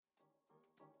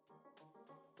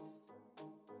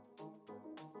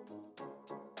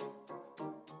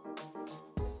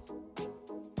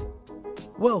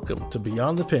Welcome to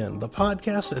Beyond the Pen, the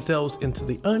podcast that delves into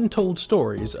the untold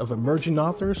stories of emerging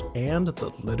authors and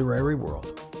the literary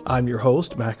world. I'm your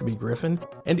host, Maccabee Griffin,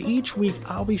 and each week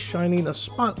I'll be shining a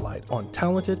spotlight on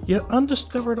talented yet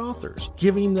undiscovered authors,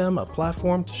 giving them a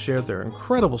platform to share their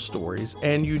incredible stories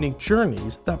and unique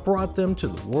journeys that brought them to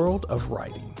the world of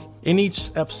writing. In each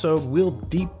episode, we'll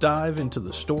deep dive into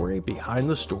the story behind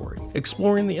the story,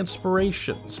 exploring the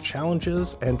inspirations,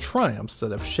 challenges, and triumphs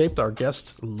that have shaped our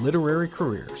guests' literary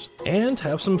careers, and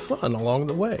have some fun along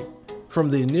the way. From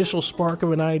the initial spark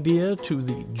of an idea to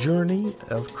the journey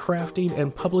of crafting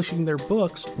and publishing their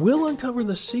books, we'll uncover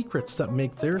the secrets that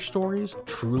make their stories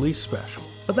truly special.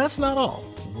 But that's not all.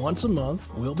 Once a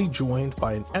month, we'll be joined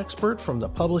by an expert from the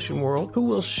publishing world who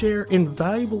will share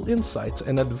invaluable insights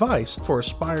and advice for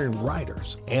aspiring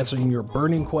writers, answering your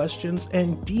burning questions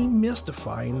and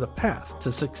demystifying the path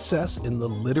to success in the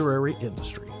literary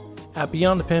industry. At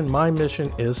Beyond the Pen, my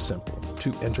mission is simple: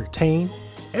 to entertain,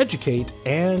 educate,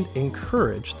 and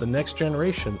encourage the next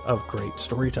generation of great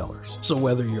storytellers. So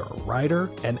whether you're a writer,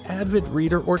 an avid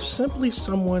reader, or simply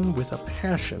someone with a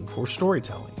passion for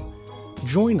storytelling,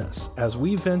 join us as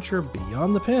we venture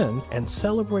beyond the pen and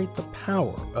celebrate the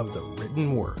power of the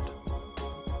written word.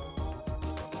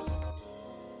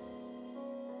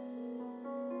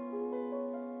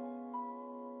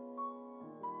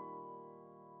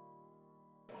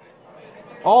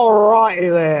 All righty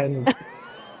then.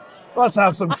 Let's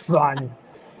have some fun.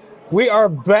 We are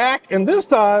back, and this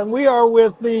time we are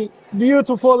with the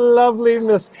beautiful, lovely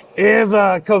Miss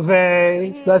Eva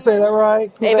Covey. Did I say that right?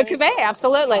 Eva Covey,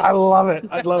 absolutely. I love it.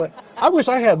 I love it. I wish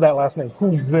I had that last name,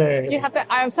 Covey. You have to.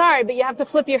 I'm sorry, but you have to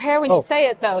flip your hair when you say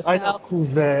it, though. So. I know,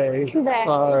 Covey.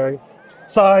 Covey.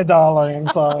 Sorry, darling.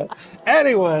 Sorry.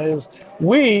 Anyways,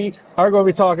 we are going to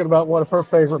be talking about one of her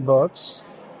favorite books.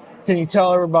 Can you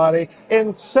tell everybody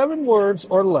in 7 words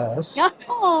or less?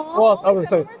 Well, I was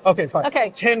saying, okay, fine.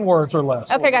 Okay. 10 words or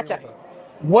less. Okay, gotcha.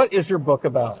 What is your book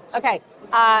about? Okay.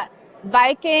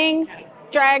 Viking,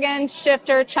 dragon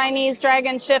shifter, Chinese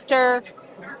dragon shifter,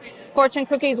 fortune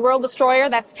cookies, world destroyer.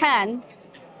 That's 10.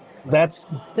 Does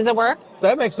it work?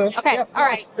 That makes sense. Okay, yeah, all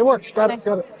right. It works. Got it.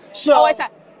 So, it's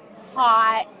not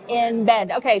hot in bed.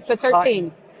 Okay, so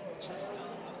 13.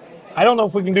 I don't know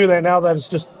if we can do that now that it's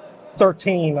just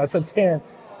 13. I said 10.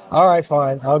 All right,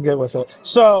 fine. I'll get with it.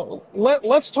 So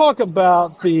let's talk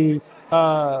about the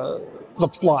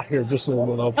plot here just a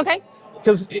little bit. Okay.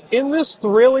 Because in this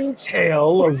thrilling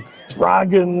tale of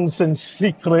dragons and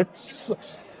secrets,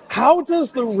 how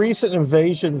does the recent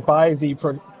invasion by the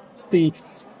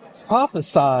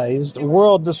prophesized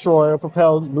world destroyer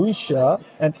propel Lucia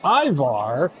and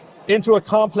Ivar into a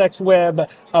complex web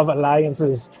of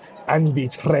alliances and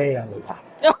betrayal?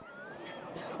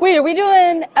 Wait, are we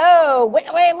doing? Oh, wait,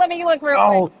 let me look real quick.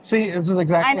 Oh, see, this is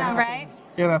exactly. I know, what happens.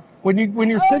 right? You know, when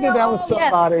you're sitting down with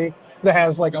somebody that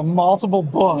has like a multiple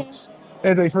books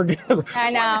and they forget.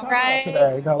 I know, right?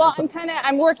 Today? No, well,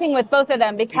 I'm working with both of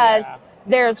them because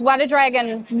there's What a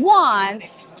Dragon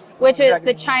Wants, which is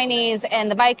the Chinese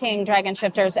and the Viking dragon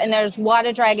shifters, and there's What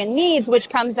a Dragon Needs, which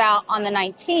comes out on the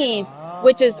 19th,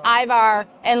 which is Ivar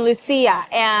and Lucia,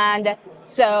 and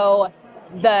so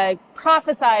the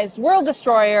prophesized world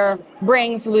destroyer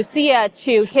brings Lucia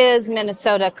to his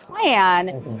Minnesota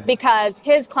clan because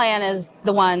his clan is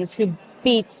the ones who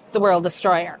beat the world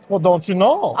destroyer. Well, don't you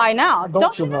know? I know.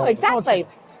 Don't you know? Exactly.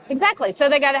 Exactly. So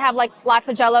they got to have like lots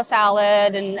of Jello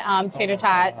salad and tater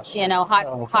tot,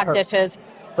 hot dishes.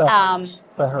 That hurts.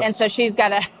 And so she's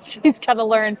got to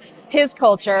learn his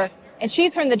culture. And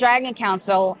she's from the Dragon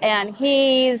Council, and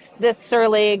he's this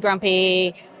surly,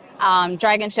 grumpy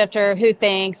dragon shifter who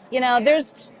thinks,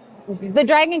 the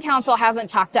Dragon Council hasn't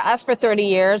talked to us for 30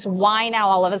 years. Why now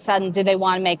all of a sudden do they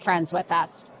want to make friends with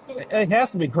us? It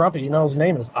has to be grumpy. His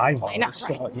name is Ivar. I know, right?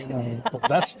 So,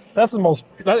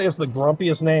 that is the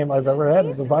grumpiest name I've ever had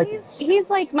as a Viking. He's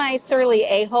like my surly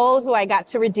a-hole who I got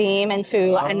to redeem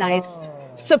into a nice,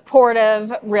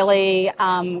 supportive, really,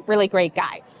 really great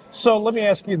guy. So let me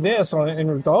ask you this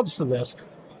in regards to this.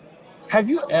 Have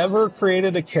you ever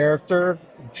created a character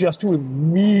just to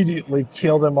immediately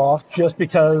kill them off just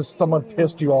because someone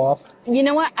pissed you off? You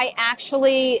know what? I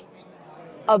actually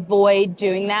avoid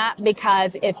doing that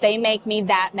because if they make me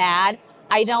that mad,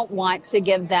 I don't want to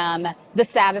give them the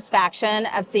satisfaction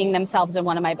of seeing themselves in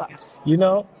one of my books.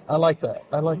 I like that.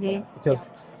 That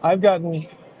because I've gotten,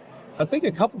 I think,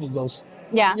 a couple of those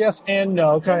yes and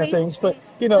no kind of things. But,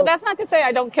 So that's not to say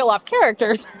I don't kill off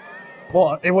characters.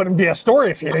 Well, it wouldn't be a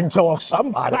story if you didn't kill off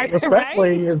somebody, Right,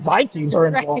 especially if Vikings are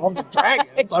involved, and dragons.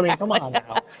 Exactly. I mean, come on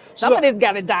now. Somebody's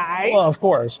got to die. Well, of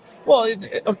course. Well,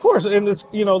 of course, and it's,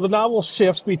 the novel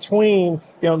shifts between,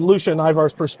 Lucia and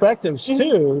Ivar's perspectives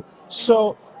too.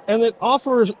 So, and it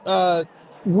offers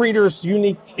readers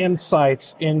unique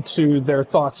insights into their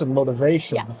thoughts and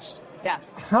motivations.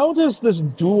 Yes. How does this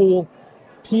dual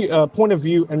point of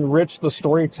view enrich the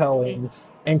storytelling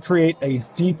and create a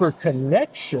deeper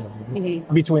connection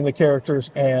between the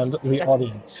characters and the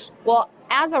audience? Well,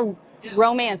 as a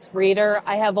romance reader,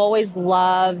 I have always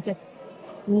loved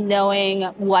knowing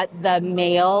what the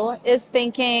male is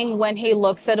thinking when he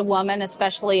looks at a woman,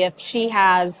 especially if she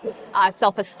has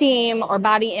self-esteem or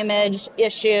body image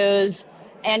issues,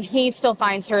 and he still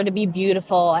finds her to be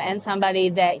beautiful and somebody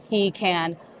that he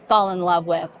can fall in love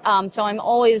with. So I'm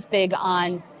always big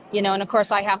on, and of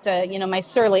course I have to, my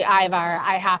surly Ivar,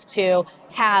 I have to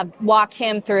walk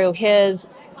him through his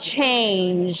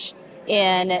change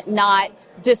in not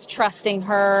distrusting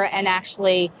her and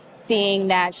actually seeing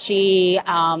that she,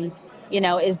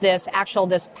 is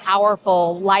this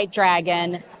powerful light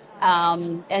dragon.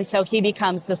 And so he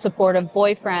becomes the supportive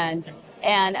boyfriend.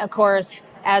 And of course,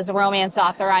 as a romance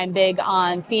author, I'm big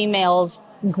on females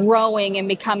growing and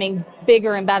becoming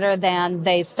bigger and better than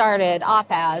they started off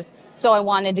as. So I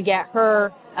wanted to get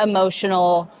her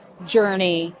emotional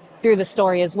journey through the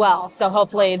story as well. So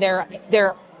hopefully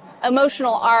their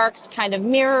emotional arcs kind of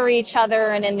mirror each other,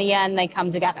 and in the end they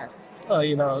come together.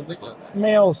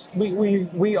 Males,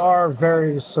 we are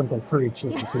very simple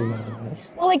creatures.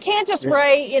 Well, I can't just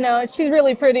write, she's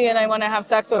really pretty and I want to have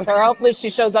sex with her. Hopefully she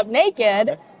shows up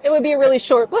naked. It would be a really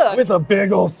short book. With a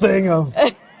big old thing of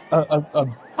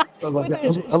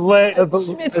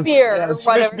Schmitz beer,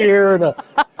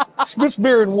 Schmitz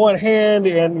beer in one hand,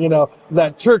 and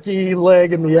that turkey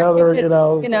leg in the other.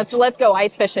 So let's go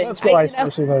ice fishing. Let's go ice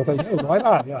fishing. I think, hey, why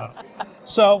not?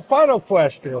 So, final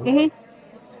question: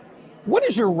 What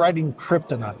is your writing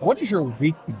kryptonite? What is your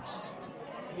weakness?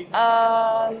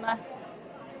 Not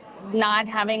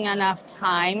having enough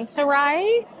time to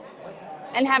write.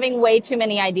 And having way too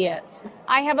many ideas.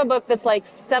 I have a book that's like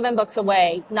 7 books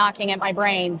away, knocking at my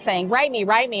brain, saying, write me.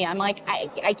 I'm like,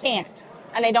 I can't.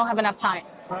 And I don't have enough time.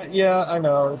 Yeah, I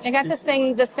know. I got this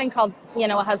thing called,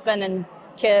 a husband and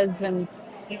kids and...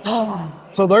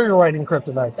 So they're your writing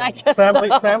kryptonite. I guess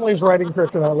Family's writing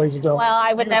kryptonite, ladies and gentlemen. Well,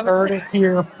 I would never heard it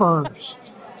here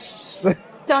first.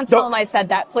 Don't tell them I said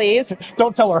that, please.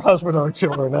 Don't tell her husband or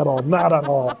children at all. Not at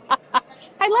all.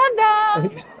 I love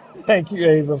them. Thank you,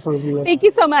 Ava, for being. Thank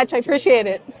you so much. I appreciate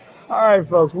it. All right,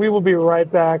 folks. We will be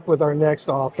right back with our next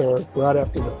author right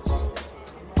after this.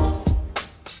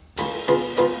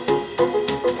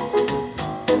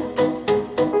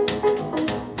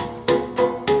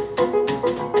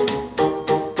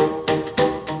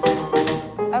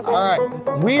 Okay. All right.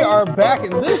 We are back,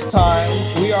 and this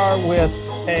time we are with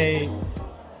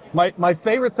my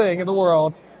favorite thing in the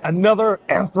world, another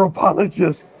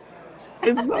anthropologist.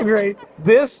 It's so great.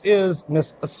 This is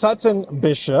Miss Sutton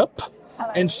Bishop,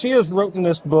 and she has written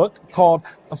this book called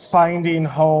Finding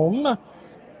Home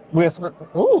with her,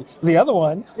 the other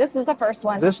one. This is the first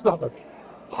one. This is the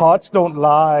hearts don't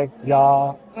lie.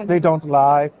 Yeah, they don't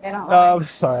lie. They don't lie.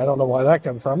 Sorry, I don't know why that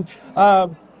came from.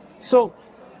 So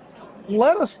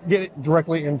let us get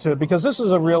directly into it, because this is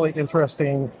a really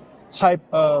interesting type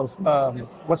of,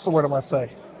 what's the word I want to say?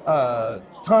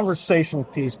 Conversation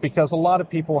piece, because a lot of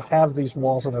people have these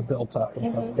walls that are built up in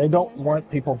front of them. They don't want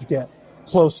people to get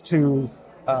close to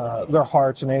their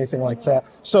hearts and anything like that.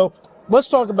 So let's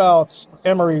talk about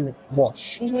Emery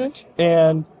Walsh.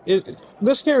 And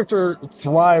this character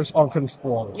thrives on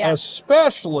control,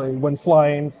 especially when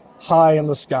flying high in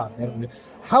the sky. And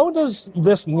how does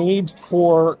this need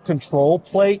for control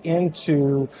play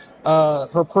into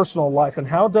her personal life, and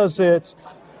how does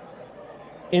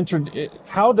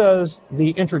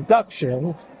the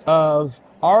introduction of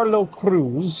Arlo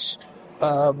Cruz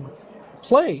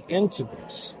play into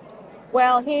this?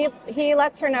 Well, he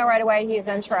lets her know right away he's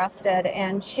interested,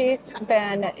 and she's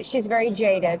very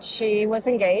jaded. She was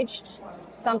engaged.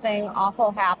 Something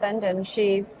awful happened, and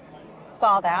she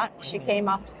saw that. She came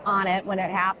up on it when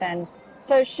it happened.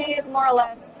 So she's more or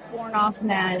less sworn off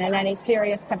men in any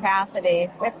serious capacity.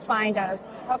 It's fine to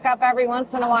hook up every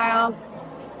once in a while,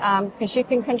 because she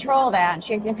can control that.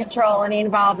 She can control any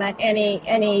involvement, any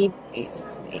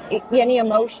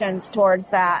emotions towards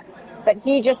that. But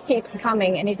he just keeps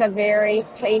coming, and he's a very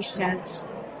patient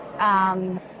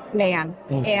man.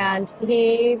 And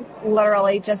he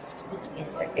literally just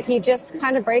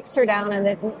kind of breaks her down in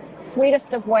the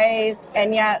sweetest of ways,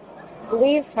 and yet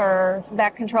leaves her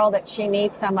that control that she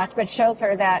needs so much, but shows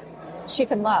her that she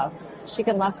can love. She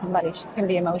can love somebody. She can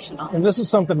be emotional. And this is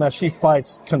something that she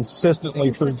fights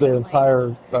consistently through the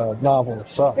entire novel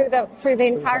itself. Through the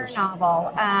entire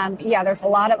novel. There's a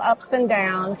lot of ups and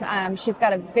downs. She's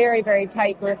got a very, very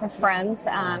tight group of friends,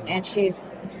 and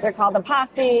they're called the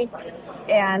posse,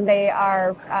 and they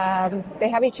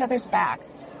have each other's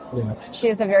backs. Yeah. She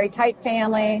has a very tight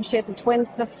family. She has a twin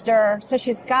sister, so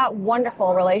she's got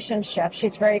wonderful relationships.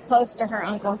 She's very close to her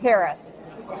Uncle Harris.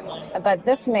 But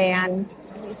this man,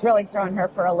 he's really throwing her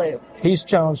for a loop. He's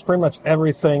challenged pretty much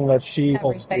everything that she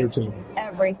holds dear to.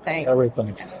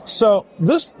 Everything. So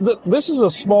this is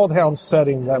a small town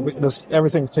setting that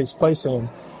everything takes place in,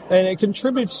 and it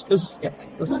contributes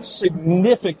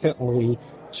significantly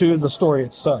to the story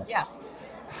itself. Yeah.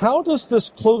 How does this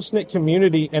close-knit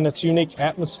community and its unique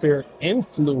atmosphere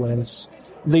influence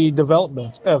the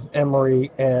development of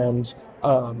Emery and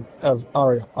of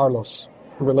Arlo's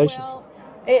relationship? Well,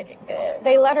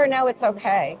 they let her know it's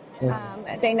okay.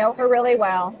 They know her really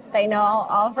well. They know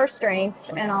all of her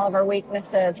strengths and all of her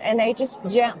weaknesses, and they just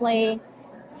gently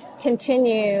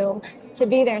continue to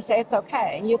be there and say, it's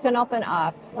okay. You can open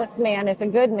up. This man is a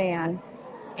good man.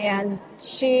 And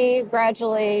she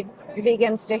gradually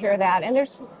begins to hear that. And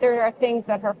there are things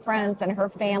that her friends and her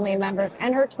family members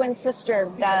and her twin sister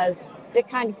does to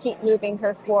kind of keep moving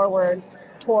her forward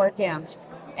toward him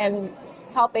and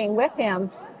helping with him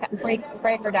break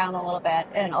her down a little bit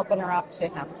and open her up to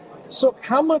him. So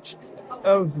how much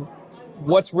of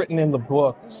what's written in the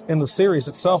book, in the series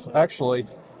itself, actually,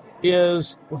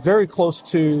 is very close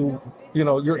to,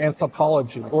 your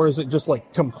anthropology, or is it just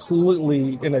like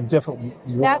completely in a different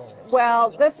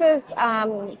world? This is,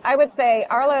 I would say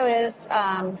Arlo is,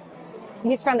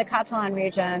 he's from the Catalan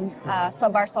region, so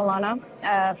Barcelona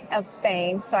of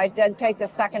Spain. So I did take the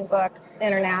second book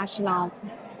international.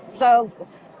 So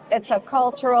it's a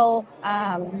cultural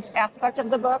aspect of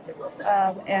the book,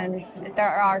 and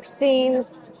there are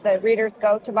scenes. The readers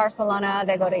go to Barcelona,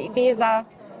 they go to Ibiza.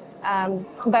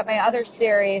 But my other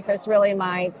series is really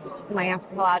my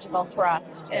anthropological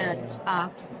thrust and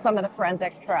some of the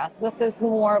forensic thrust. This is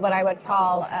more what I would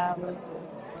call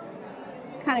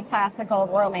kind of classical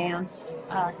romance,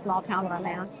 small town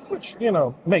romance. Which,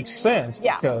 makes sense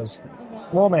because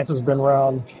Mm-hmm. romance has been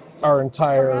around our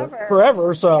entire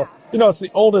forever. So, it's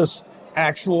the oldest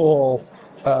actual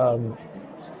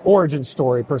origin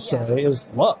story per se is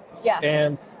love. Yeah.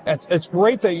 And it's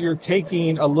great that you're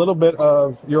taking a little bit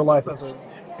of your life as an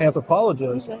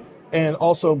anthropologist and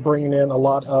also bringing in a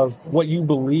lot of what you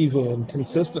believe in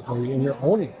consistently in your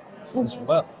own life as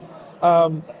well.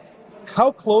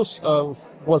 How close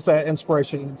was that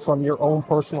inspiration from your own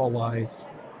personal life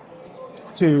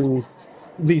to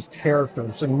these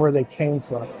characters and where they came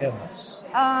from in this?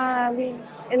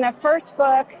 In the first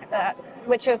book,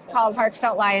 which is called Hearts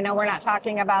Don't Lie, I know we're not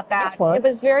talking about that. That's fine. It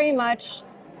was very much...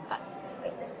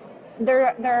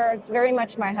 There's very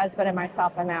much my husband and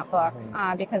myself in that book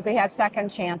because we had second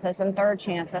chances and third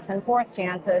chances and fourth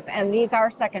chances, and these are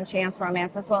second chance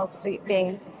romance as well as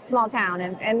being small town,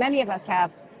 and many of us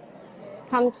have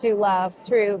come to love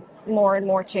through more and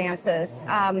more chances.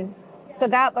 So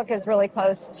that book is really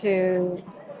close to,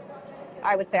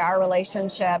 I would say, our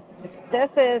relationship.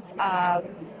 This is, I've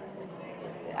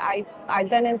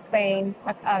been in Spain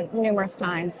numerous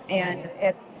times, and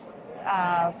it's,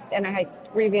 and I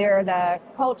revere the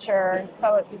culture,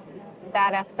 so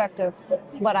that aspect of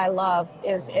what I love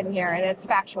is in here, and it's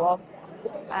factual.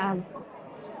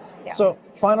 So,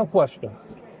 final question.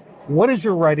 What is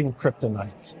your writing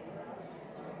kryptonite?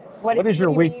 What is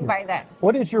your weakness? Mean by that?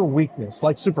 What is your weakness,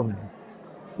 like Superman?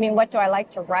 I mean, what do I like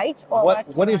to write? Or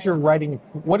what is your writing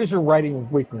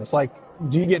weakness? Like,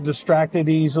 do you get distracted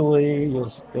easily?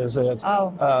 Is it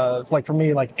like for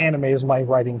me, like anime is my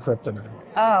writing kryptonite?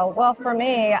 Oh, well, for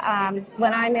me,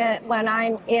 when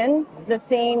I'm in the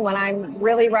scene, when I'm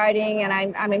really writing and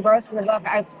I'm engrossed in the book,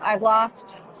 I've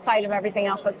lost sight of everything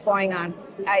else that's going on.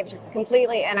 I just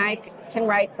completely, and I can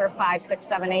write for 5, 6,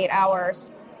 7, 8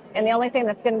 hours. And the only thing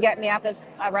that's going to get me up is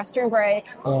a restroom break.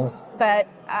 But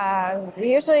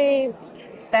usually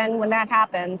then when that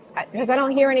happens, because I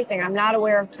don't hear anything, I'm not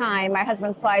aware of time. My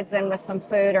husband slides in with some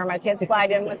food, or my kids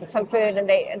slide in with some food, and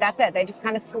that's it. They just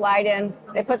kind of slide in.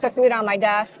 They put the food on my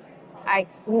desk. I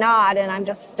nod, and I'm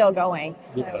just still going.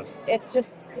 So it's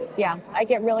just, I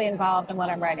get really involved in what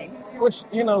I'm writing. Which,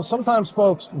 sometimes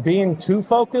folks being too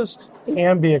focused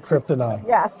can be a kryptonite.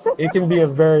 Yes. It can be a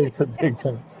very big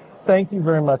thing. Thank you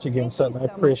very much again, Sutton. I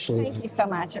appreciate it. Thank you so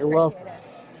much. You're welcome.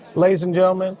 Ladies and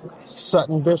gentlemen,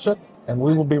 Sutton Bishop, and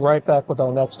we will be right back with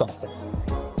our next author.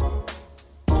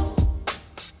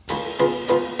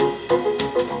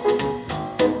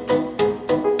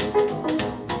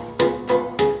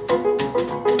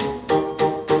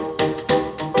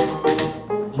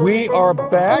 We are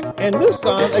back, and this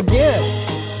time, again,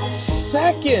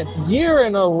 second year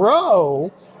in a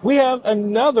row, we have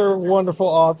another wonderful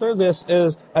author. This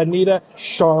is Anita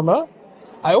Sharma.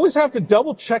 I always have to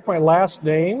double check my last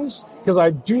names because I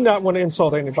do not want to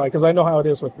insult anybody because I know how it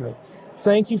is with me.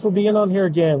 Thank you for being on here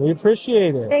again. We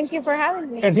appreciate it. Thank you for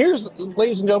having me. And here's,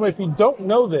 ladies and gentlemen, if you don't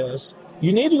know this,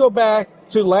 you need to go back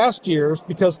to last year's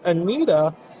because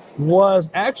Anita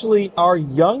was actually our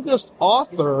youngest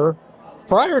author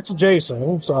prior to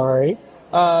Jason,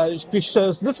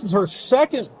 because this is her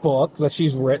second book that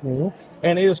she's written,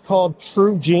 and it is called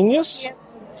True Genius. Yep.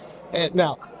 And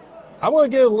now, we're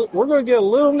going to get a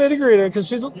little nitty gritty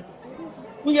because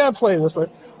we got to play this way.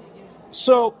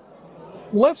 So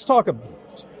let's talk about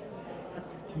it.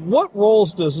 What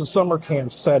roles does the summer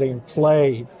camp setting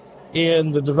play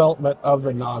in the development of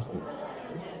the novel?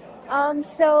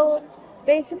 So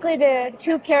basically the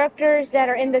two characters that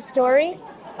are in the story,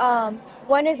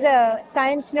 one is a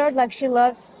science nerd, like she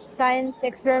loves science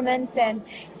experiments, and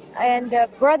the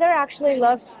brother actually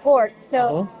loves sports.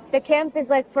 So the camp is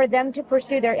like for them to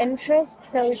pursue their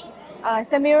interests. So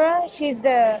Samira, she's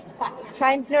the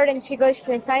science nerd and she goes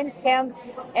to a science camp,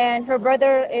 and her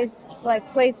brother is like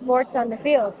plays sports on the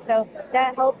field. So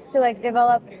that helps to like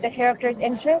develop the character's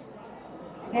interests.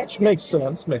 Which makes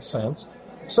sense.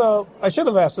 So I should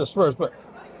have asked this first, but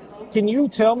can you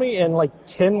tell me in like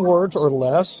 10 words or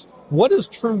less, what is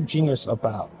True Genius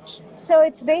about? So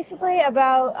it's basically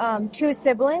about two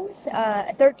siblings,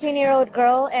 a 13-year-old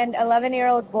girl and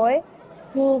 11-year-old boy,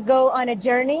 who go on a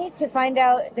journey to find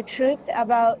out the truth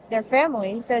about their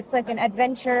family. So it's like an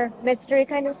adventure mystery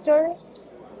kind of story.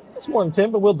 It's more than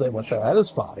 10, but we'll deal with that. It's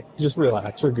fine. Just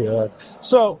relax. You're good.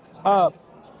 So,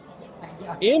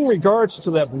 in regards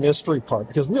to that mystery part,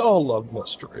 because we all love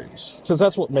mysteries, because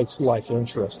that's what makes life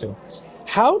interesting,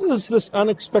 how does this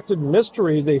unexpected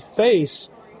mystery they face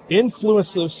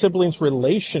influence the siblings'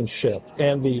 relationship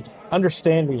and the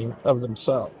understanding of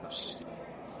themselves?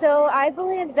 So I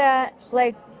believe that,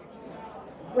 like,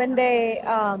 when they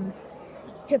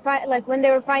when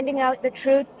they were finding out the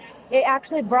truth, it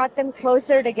actually brought them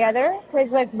closer together.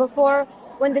 Because, like, before,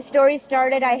 when the story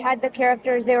started, I had the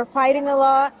characters, they were fighting a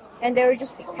lot, and they were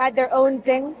just had their own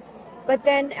thing. But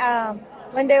then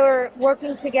when they were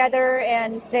working together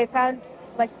and they found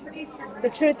like the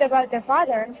truth about their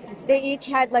father, they each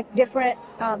had like different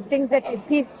things that they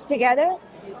pieced together.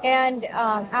 And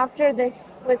after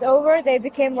this was over, they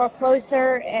became more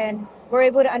closer and were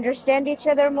able to understand each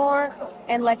other more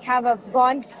and like have a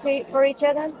bond for each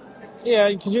other. Yeah,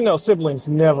 because siblings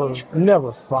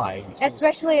never fight.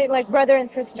 Especially like brother and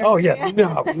sister. Oh, yeah.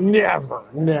 No, never.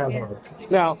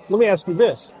 Now, let me ask you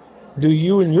this. Do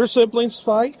you and your siblings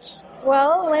fight?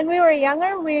 Well, when we were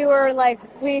younger,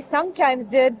 we sometimes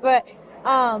did, but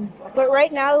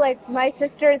right now, like, my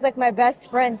sister is like my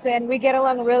best friend, and we get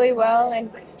along really well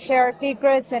and share our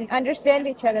secrets and understand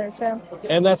each other. So.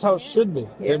 And that's how it should be.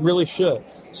 Yeah. It really should.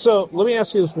 So let me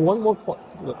ask you this one more question.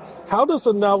 How does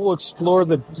the novel explore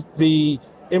the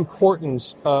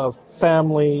importance of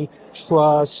family,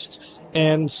 trust,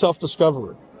 and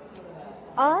self-discovery?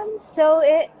 So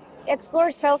it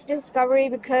explores self-discovery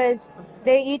because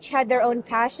they each had their own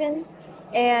passions,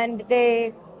 and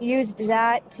they used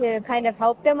that to kind of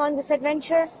help them on this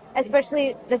adventure,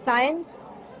 especially the science.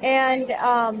 And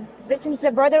since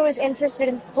the brother was interested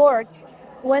in sports,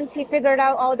 once he figured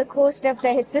out all the cool stuff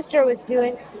that his sister was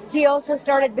doing, he also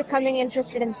started becoming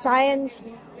interested in science.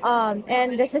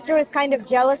 And the sister was kind of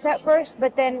jealous at first,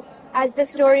 but then as the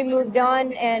story moved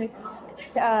on and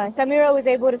Samira was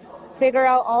able to figure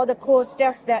out all the cool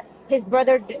stuff that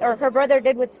her brother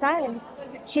did with science,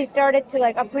 she started to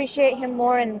like appreciate him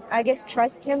more and I guess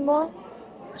trust him more.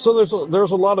 So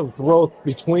there's a lot of growth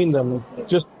between them,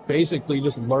 just basically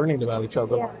just learning about each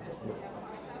other. Yeah.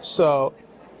 So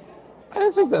I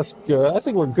think that's good. I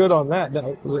think we're good on that.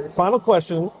 Now, the final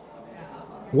question,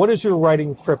 what is your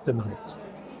writing kryptonite?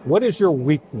 What is your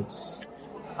weakness?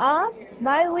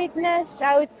 My weakness,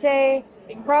 I would say,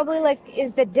 probably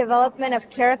is the development of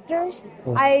characters.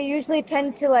 Mm-hmm. I usually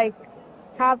tend to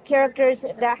have characters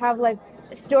that have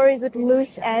stories with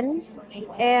loose ends,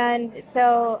 and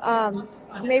so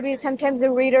maybe sometimes the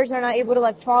readers are not able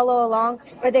to follow along,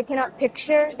 or they cannot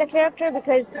picture the character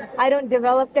because I don't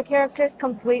develop the characters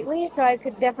completely. So I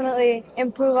could definitely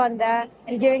improve on that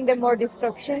and giving them more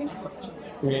description.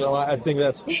 I think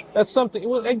that's something.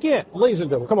 Well, again, ladies and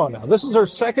gentlemen, come on now. This is her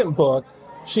second book.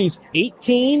 She's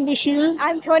 18 this year.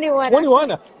 I'm 21.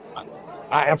 21.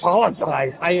 I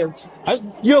apologize.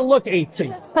 You look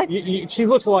 18. She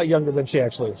looks a lot younger than she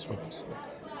actually is, folks.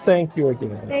 Thank you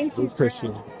again. Thank you. We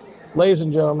appreciate it. Ladies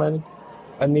and gentlemen,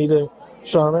 Anita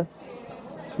Sharma,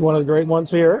 one of the great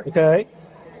ones here. Okay.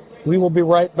 We will be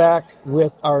right back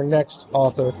with our next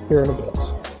author here in a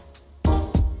bit.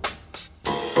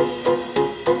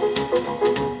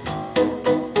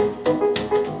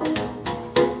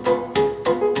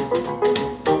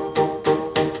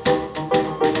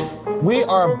 We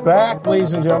are back,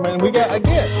 ladies and gentlemen. And we got,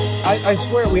 again, I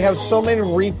swear, we have so many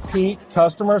repeat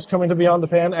customers coming to Beyond the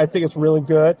Pen. I think it's really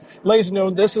good. Ladies and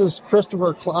gentlemen, this is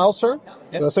Christopher Klauser.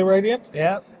 Did I say right again?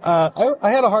 Yeah. I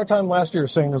had a hard time last year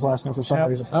saying his last name for some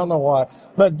reason. I don't know why.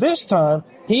 But this time,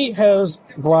 he has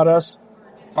brought us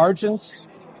Argent's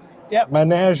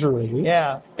Menagerie.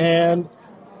 Yeah. And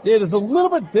it is a little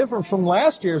bit different from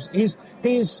last year's.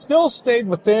 He's still stayed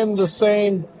within the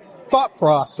same thought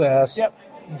process. Yep.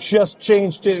 Just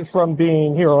changed it from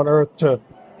being here on Earth to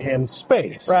in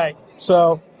space. Right.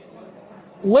 So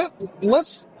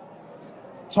let's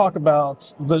talk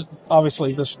about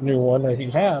obviously this new one that you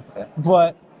have,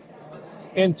 but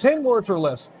in 10 words or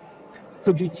less,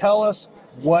 could you tell us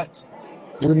what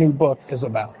your new book is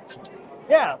about?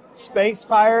 Yeah. Space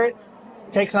pirate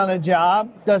takes on a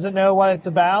job, doesn't know what it's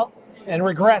about, and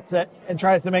regrets it, and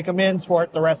tries to make amends for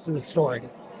it the rest of the story.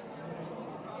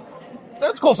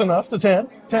 That's close enough to 10.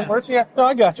 10 words? Yeah, no,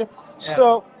 I got you. Yeah.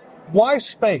 So, why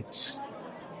space?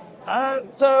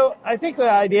 So, I think the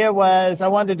idea was I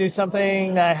wanted to do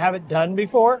something that I haven't done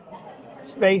before.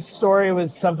 Space story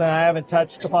was something I haven't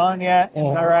touched upon yet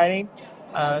in my writing.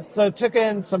 So, took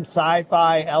in some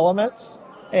sci-fi elements,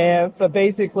 but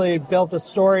basically built a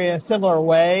story in a similar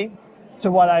way to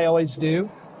what I always do,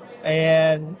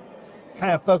 and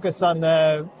kind of focused on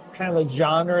the kind of the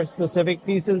genre-specific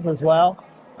pieces as well.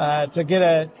 To get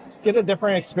a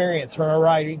different experience from a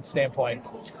writing standpoint.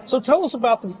 So tell us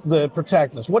about the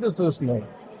protagonist. What is his name?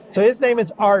 So his name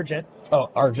is Argent.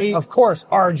 Oh, Argent. Of course,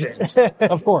 Argent.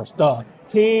 Of course, duh.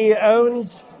 He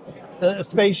owns the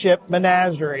spaceship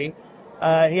Menagerie.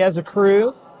 He has a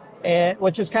crew,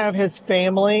 which is kind of his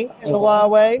family in a lot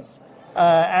of ways.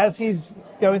 As he's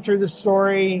going through the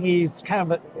story, he's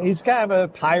kind of a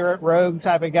pirate rogue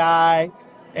type of guy,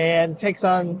 and takes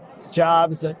on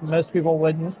jobs that most people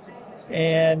wouldn't.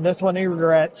 And this one he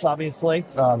regrets, obviously.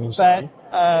 But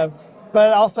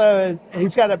also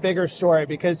he's got a bigger story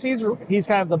because he's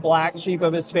kind of the black sheep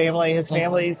of his family. His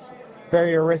family's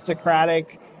very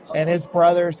aristocratic, and his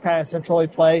brother's kind of centrally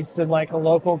placed in like a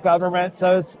local government.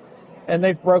 And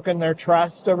they've broken their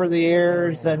trust over the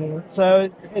years. And so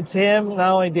it's him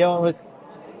not only dealing with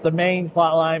the main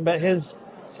plot line, but his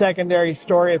secondary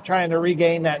story of trying to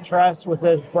regain that trust with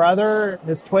his brother,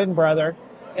 his twin brother,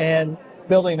 and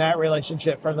building that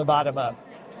relationship from the bottom up.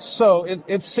 So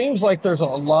it seems like there's a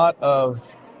lot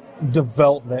of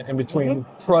development in between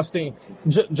trusting,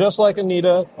 just like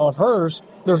Anita on hers,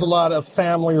 there's a lot of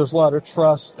family, there's a lot of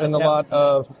trust, and a lot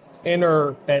of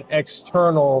inner and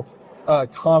external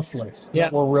conflicts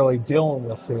that we're really dealing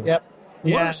with here. Yep.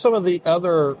 What are some of the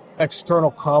other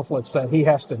external conflicts that he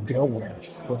has to deal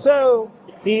with? So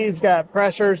he's got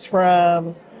pressures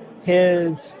from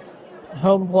his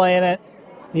home planet.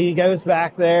 He goes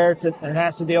back there and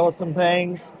has to deal with some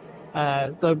things.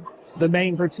 The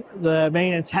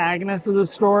main antagonist of the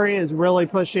story is really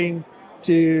pushing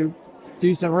to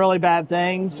do some really bad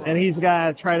things, and he's got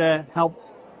to try to help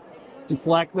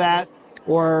deflect that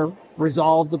or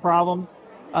resolve the problem.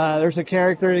 There's a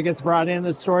character that gets brought in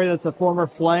the story that's a former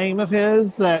flame of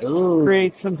his that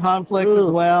creates some conflict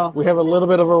as well. We have a little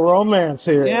bit of a romance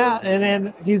here. Yeah, and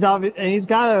then he's got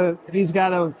a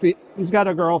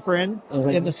girlfriend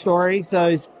in the story, so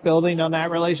he's building on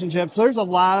that relationship. So there's a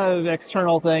lot of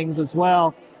external things as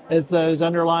well as those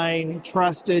underlying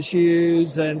trust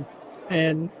issues and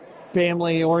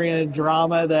family-oriented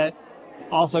drama that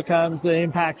also comes that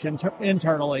impacts him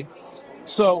internally.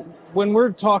 So when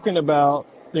we're talking about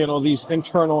these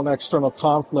internal and external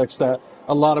conflicts that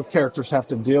a lot of characters have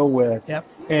to deal with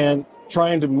and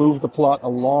trying to move the plot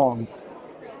along,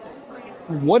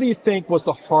 what do you think was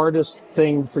the hardest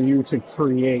thing for you to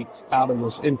create out of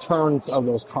this in terms of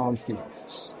those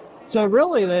conflicts? So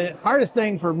really the hardest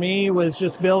thing for me was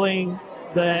just building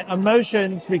the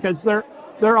emotions, because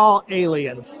they're all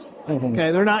aliens.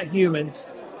 Okay, they're not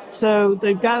humans. So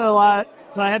they've got a lot.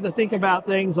 So I had to think about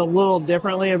things a little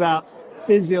differently, about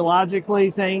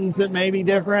physiologically things that may be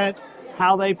different,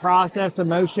 how they process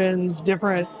emotions,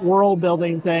 different world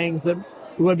building things that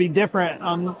would be different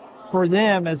for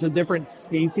them as a different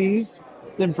species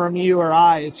than from you or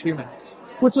I as humans.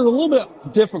 Which is a little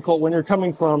bit difficult when you're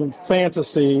coming from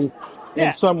fantasy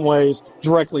in some ways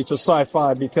directly to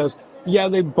sci-fi, because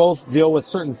they both deal with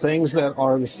certain things that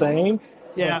are the same.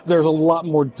 But there's a lot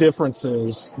more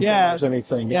differences than there's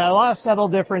anything. Yeah, a lot of subtle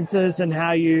differences in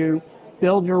how you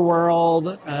build your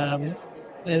world,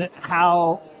 and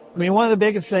how, I mean, one of the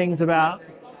biggest things about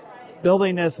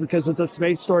building this, because it's a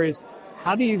space story, is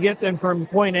how do you get them from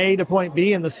point A to point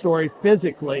B in the story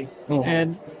physically? Mhm.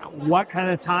 And what kind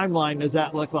of timeline does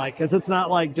that look like? Because it's not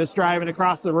like just driving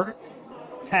across the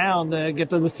town to get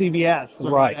to the CVS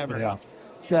or Right, whatever.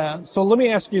 yeah. So let me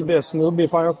ask you this, and it'll be a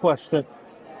final question.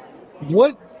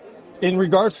 What, in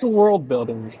regards to world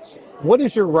building, what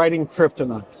is your writing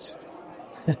kryptonite?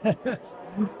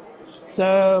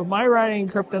 So my writing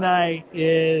kryptonite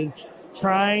is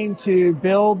trying to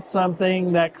build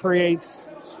something that creates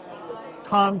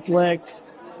conflict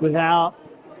without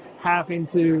having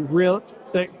to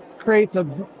that creates a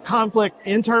conflict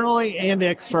internally and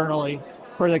externally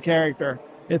for the character.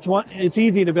 It's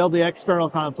easy to build the external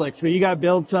conflicts, but you got to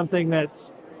build something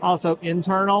that's also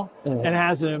internal and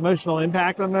has an emotional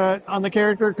impact on the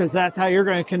character, because that's how you're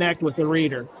going to connect with the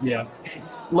reader. Yeah.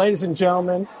 Ladies and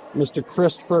gentlemen, Mr.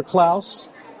 Christopher Klaus,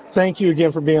 thank you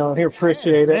again for being on here.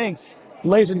 Appreciate it. Thanks.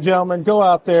 Ladies and gentlemen, go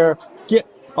out there, get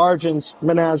Argent's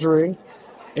Menagerie,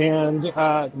 and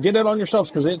get it on yourselves,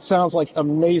 because it sounds like an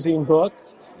amazing book.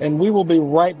 And we will be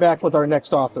right back with our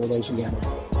next author, ladies and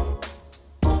gentlemen.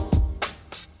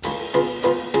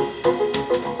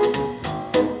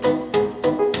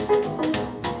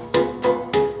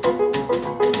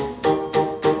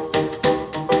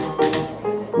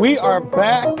 We are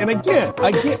back, and again,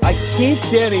 I keep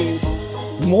getting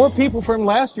more people from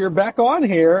last year back on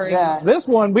here. Yeah. This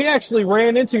one, we actually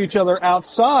ran into each other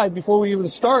outside before we even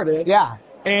started. Yeah.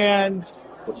 And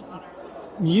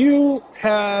you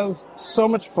have so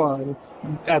much fun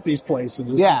at these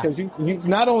places. Yeah. Because you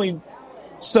not only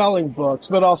selling books,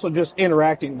 but also just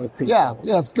interacting with people.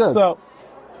 Yeah, it's good. So,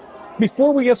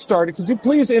 before we get started, could you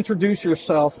please introduce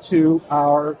yourself to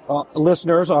our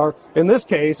listeners, in this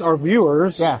case, our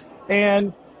viewers? Yes.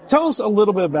 And tell us a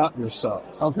little bit about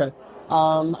yourself. Okay.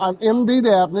 I'm MD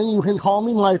Dabney. You can call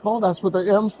me Michael. That's what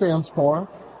the M stands for.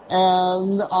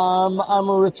 And I'm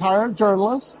a retired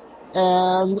journalist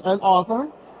and an author.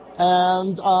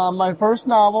 And my first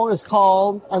novel is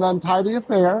called An Untidy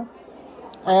Affair.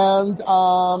 And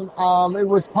it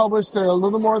was published a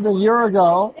little more than a year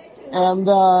ago. And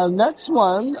the next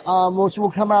one, which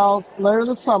will come out later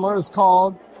this summer, is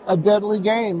called A Deadly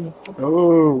Game.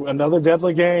 Oh, another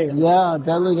deadly game. Yeah,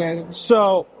 Deadly Game.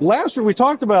 So last year we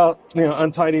talked about,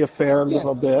 Untidy Affair a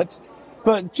little bit,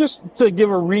 but just to give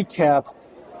a recap,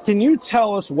 can you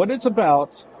tell us what it's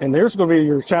about? And there's going to be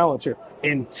your challenge here,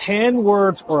 in 10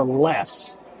 words or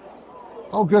less.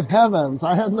 Oh, good heavens!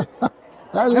 That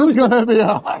is going to be a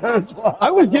hard one. I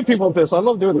always get people with this. I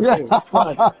love doing it too. It's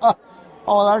fun.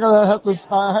 Oh, I have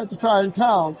to try and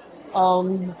count.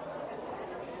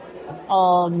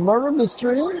 Murder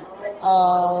mystery,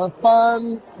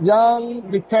 fun, young,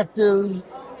 detective.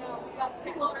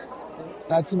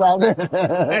 That's about it.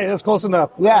 Hey, that's close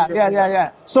enough.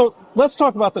 Yeah. So let's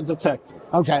talk about the detective.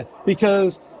 Okay.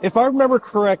 Because if I remember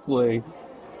correctly,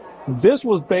 this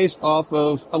was based off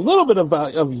of a little bit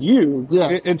of you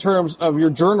in terms of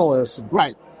your journalism.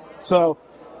 Right. So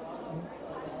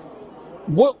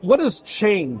what has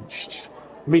changed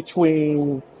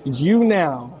between you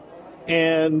now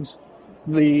and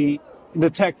the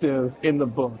detective in the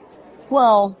book?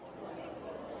 Well,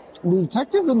 the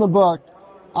detective in the book,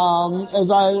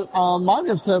 as I might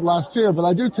have said last year, but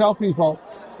I do tell people,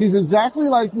 he's exactly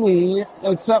like me,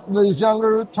 except that he's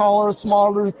younger, taller,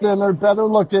 smaller, thinner, better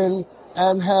looking,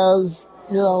 and has,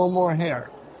 more hair.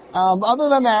 Other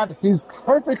than that, he's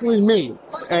perfectly me.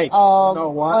 Hey, you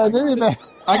know what?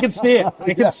 I can see it.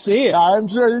 I can see it. I'm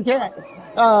sure you can.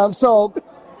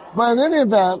 But in any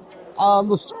event,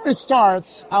 the story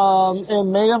starts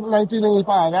in May of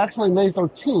 1985, actually May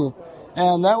 13th.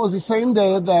 And that was the same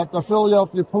day that the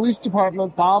Philadelphia Police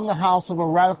Department bombed the house of a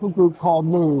radical group called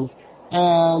MOVE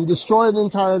and destroyed the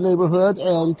entire neighborhood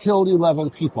and killed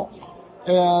 11 people.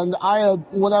 And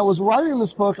when I was writing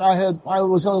this book, I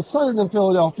was on a site in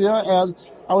Philadelphia, and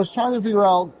I was trying to figure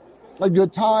out a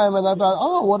good time, and I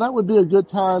thought, that would be a good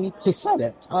time to set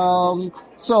it.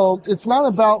 So it's not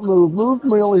about MOVE. MOVE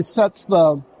merely sets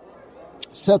the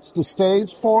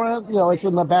stage for it. It's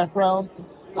in the background.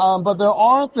 But there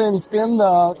are things in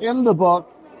the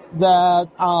book that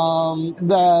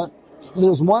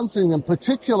there's one scene in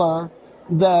particular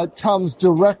that comes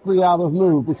directly out of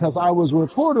MOVE, because I was a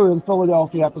reporter in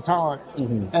Philadelphia at the time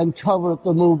and covered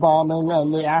the MOVE bombing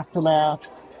and the aftermath.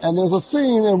 And there's a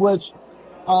scene in which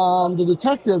the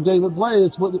detective, David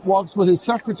Blaze, walks with his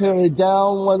secretary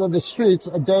down one of the streets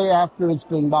a day after it's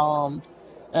been bombed.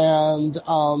 And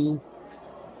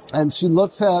she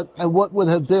looks at what would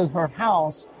have been her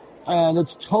house, and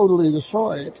it's totally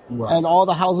destroyed. Right. And all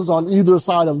the houses on either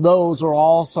side of those are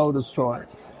also destroyed.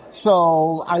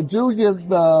 So I do give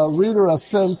the reader a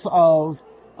sense of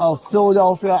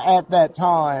Philadelphia at that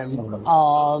time,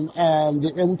 and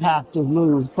the impact of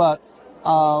Move. But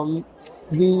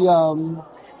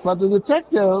the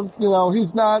detective,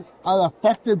 he's not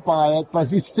unaffected by it, but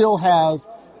he still has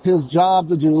his job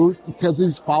to do because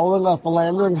he's following a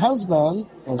philandering husband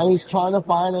and he's trying to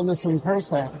find a missing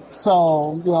person.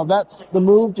 So, that the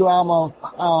Move drama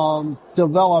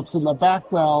develops in the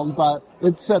background, but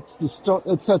it sets the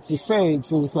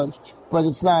stage in a sense. But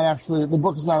it's not actually, the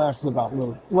book is not actually about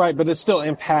Move. Right, but it still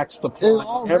impacts the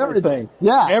plot. Everything.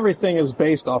 Yeah. Everything is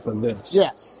based off of this.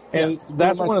 Yes. And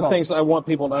that's one of the things I want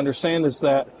people to understand is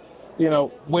that,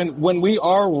 when we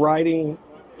are writing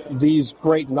these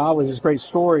great novels, these great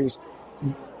stories,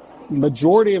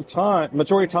 majority of time,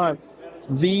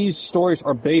 these stories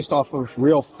are based off of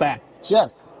real facts.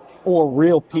 Yes. Or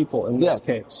real people in this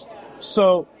case.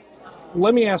 So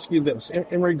let me ask you this.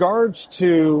 In regards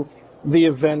to the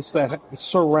events that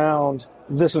surround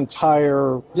this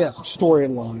entire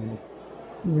storyline,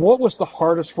 what was the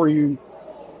hardest for you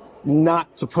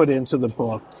not to put into the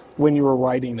book when you were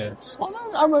writing it? Well,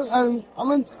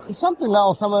 I'm something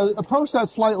else. I'm going to approach that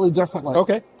slightly differently.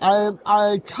 Okay.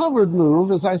 I covered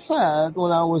Move, as I said,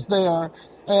 when I was there,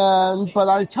 but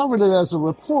I covered it as a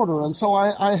reporter, and so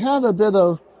I had a bit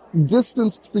of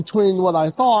distance between what I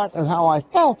thought and how I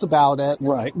felt about it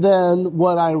than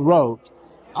what I wrote.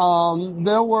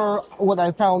 What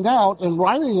I found out in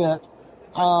writing it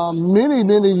many,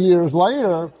 many years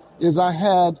later is I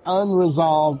had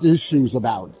unresolved issues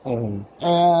about it.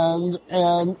 And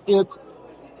it,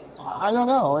 I don't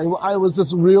know, I was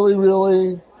just really,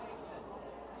 really,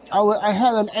 I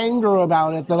had an anger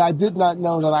about it that I did not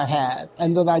know that I had,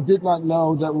 and that I did not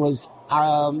know that was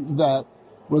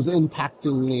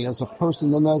impacting me as a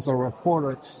person and as a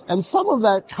reporter. And some of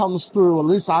that comes through, at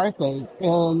least I think,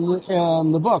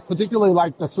 in the book, particularly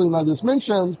like the scene I just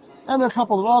mentioned, and a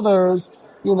couple of others,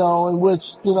 in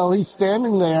which, he's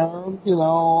standing there,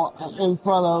 in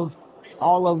front of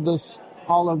all of this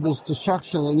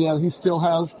destruction, and yet he still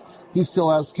has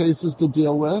cases to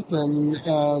deal with and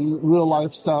real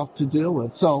life stuff to deal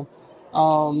with. So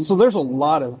there's a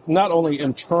lot of not only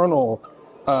internal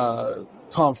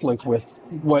conflict with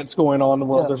what's going on in the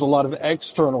world. There's a lot of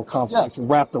external conflict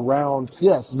wrapped around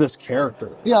this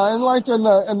character. Yeah, and like in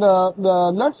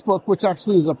the next book, which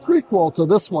actually is a prequel to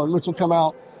this one, which will come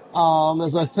out,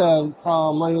 as I said,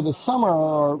 later this summer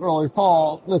or early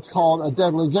fall, it's called A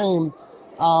Deadly Game.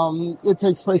 It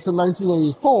takes place in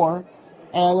 1984.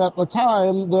 And at the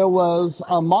time, there was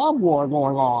a mob war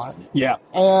going on. Yeah.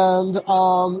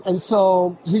 And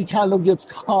so he kind of gets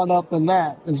caught up in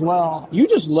that as well. You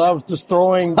just love just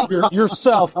throwing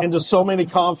yourself into so many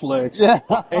conflicts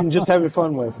and just having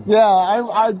fun with it. Yeah,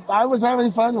 I was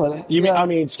having fun with it.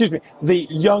 The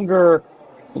younger,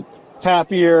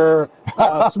 happier,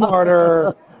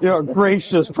 smarter,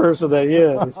 gracious person that he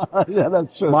is. Yeah,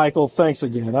 that's true. Michael, thanks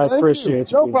again. I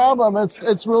appreciate you. No problem.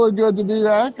 It's really good to be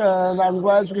back, and I'm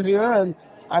glad you're here, and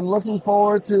I'm looking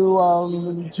forward to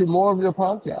more of your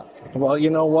podcasts. Well,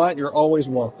 you know what? You're always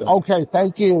welcome. Okay,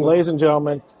 thank you. Ladies and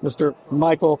gentlemen, Mr.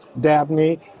 Michael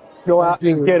Dabney. Go out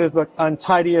and get his book,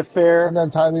 Untidy Affair. An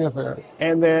Untidy Affair.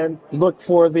 And then look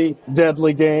for The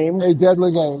Deadly Game. A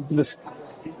Deadly Game.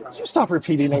 You stop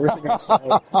repeating everything I say.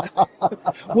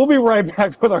 We'll be right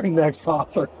back with our next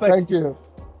author. Thank you.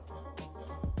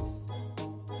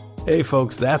 Hey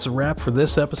folks, that's a wrap for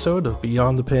this episode of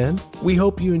Beyond the Pen. We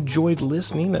hope you enjoyed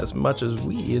listening as much as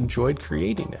we enjoyed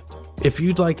creating it. If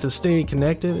you'd like to stay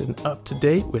connected and up to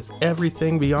date with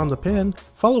everything Beyond the Pen,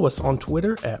 follow us on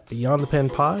Twitter at Beyond the Pen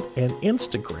Pod and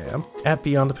Instagram at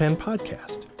Beyond the Pen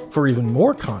Podcast. For even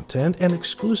more content and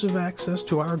exclusive access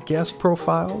to our guest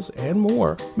profiles and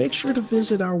more, make sure to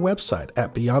visit our website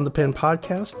at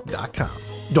beyondthepenpodcast.com.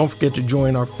 Don't forget to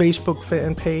join our Facebook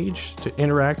fan page to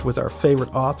interact with our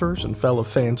favorite authors and fellow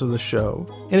fans of the show.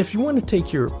 And if you want to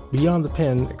take your Beyond the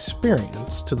Pen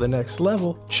experience to the next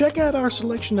level, check out our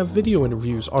selection of video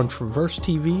interviews on Traverse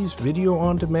TV's video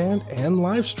on demand and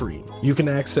live stream. You can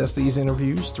access these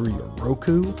interviews through your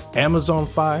Roku, Amazon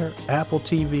Fire, Apple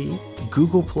TV,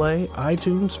 Google Play,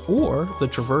 iTunes, or the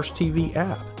Traverse TV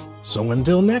app. So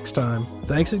until next time,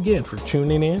 thanks again for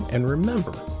tuning in, and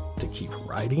remember to keep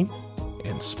writing,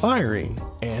 inspiring,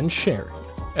 and sharing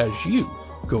as you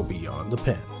go beyond the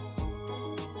pen.